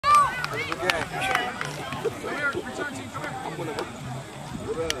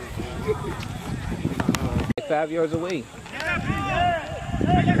Five yards away.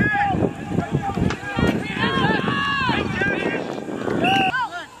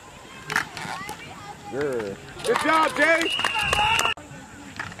 Good. Good job, Jay.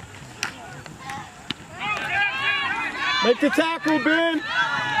 Make the tackle, Ben.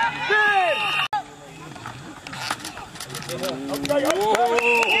 Ben.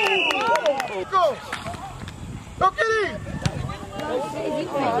 Go. Go get him.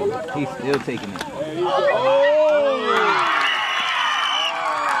 He's still taking it.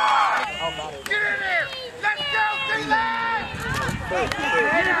 Get in there. Let's go, D-line.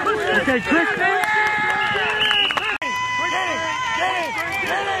 Okay, Chris.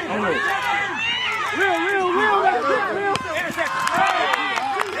 Real.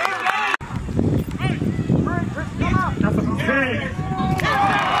 That's a big.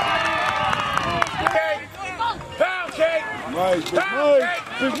 Pound cake. Nice, big Mike.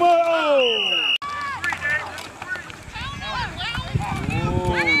 Big Mike. Oh.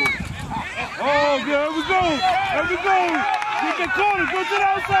 Oh, good. Here we go. Get the corner. Go to the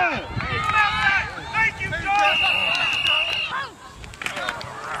outside. Thank you, John.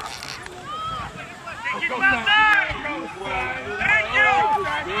 Thank you.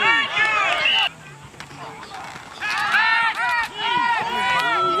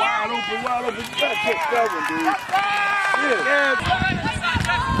 Wide open. You gotta catch that one, dude. Yeah.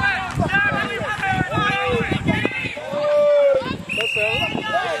 This way.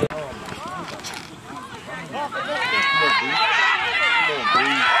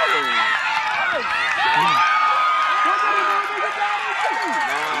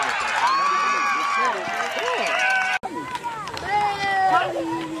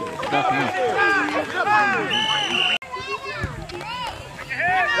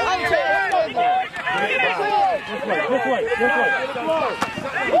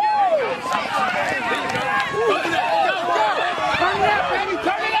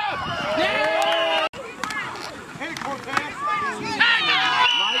 Turn it up! Yeah! Hey, Cortez!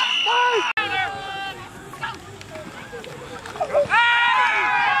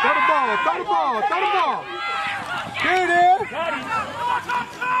 Throw the ball! There it is! That's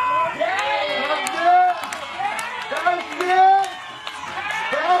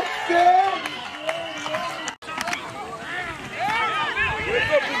it!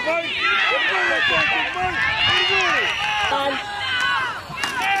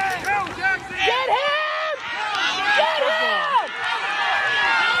 Get him!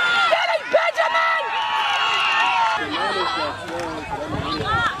 Benjamin!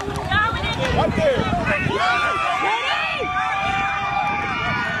 Right there!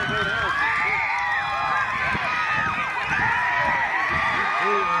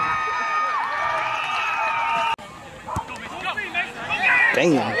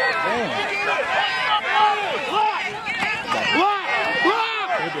 Damn.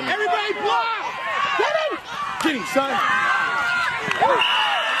 Everybody block! Get him, son!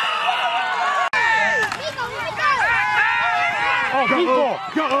 Oh, deep ball!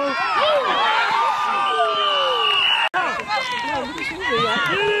 Go!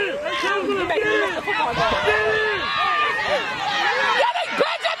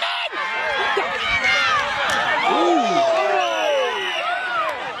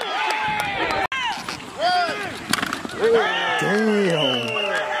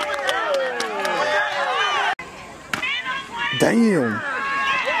 Damn.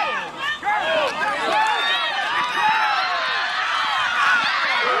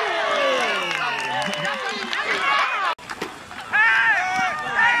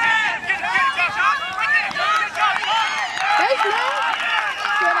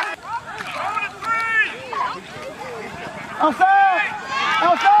 Outside!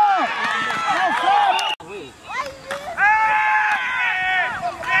 Outside! Outside!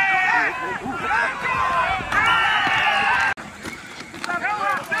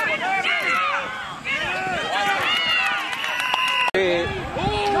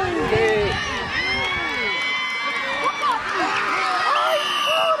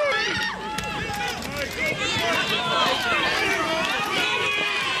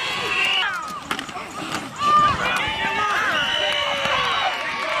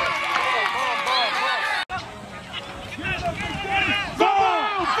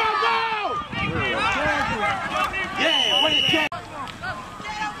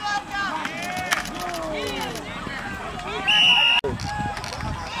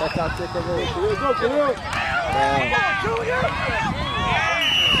 That's how sick of it. Go, Khalil.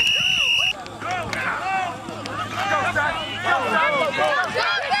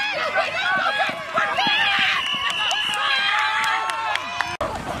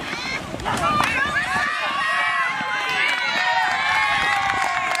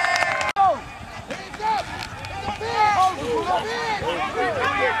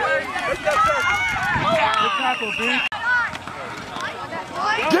 tackle, B.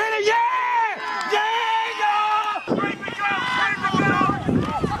 Get it, yeah! Yeah! Break the go!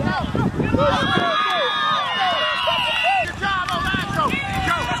 Good job, Olancho.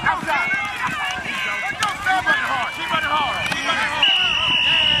 Go, outside. Let's go, Sam. Keep running hard. Keep running hard. Keep running hard.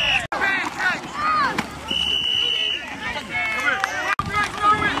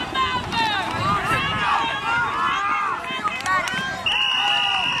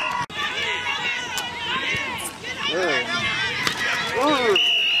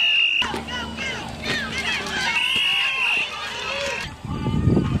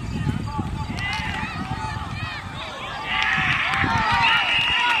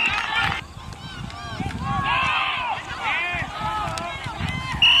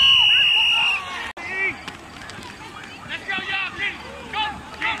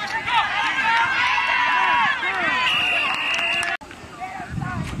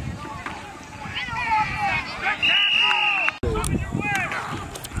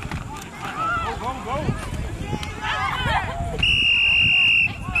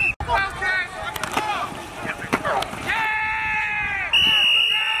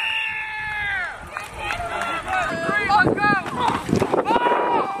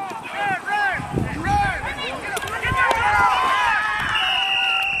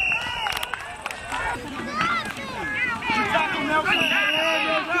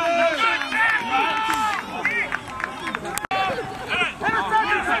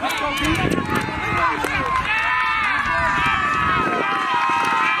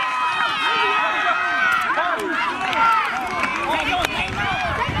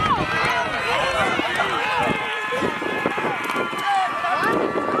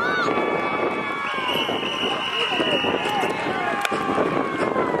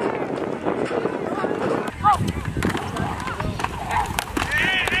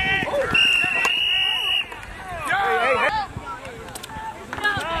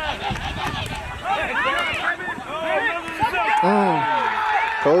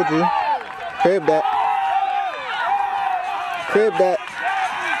 Told you. Crib that. Crib that.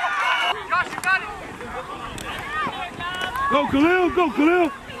 Josh, you got it. Go, Khalil. Go,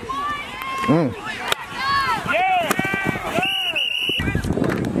 Khalil.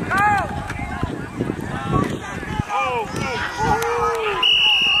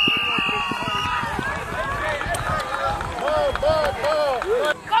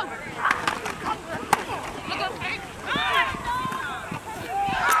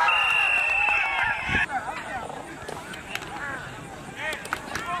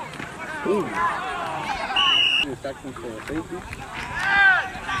 Section for safety.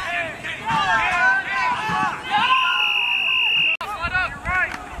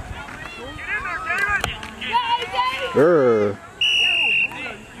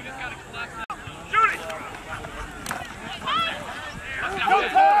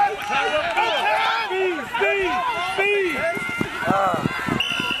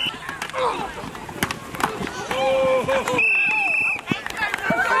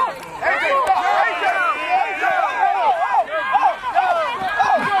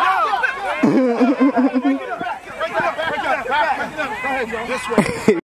 This way.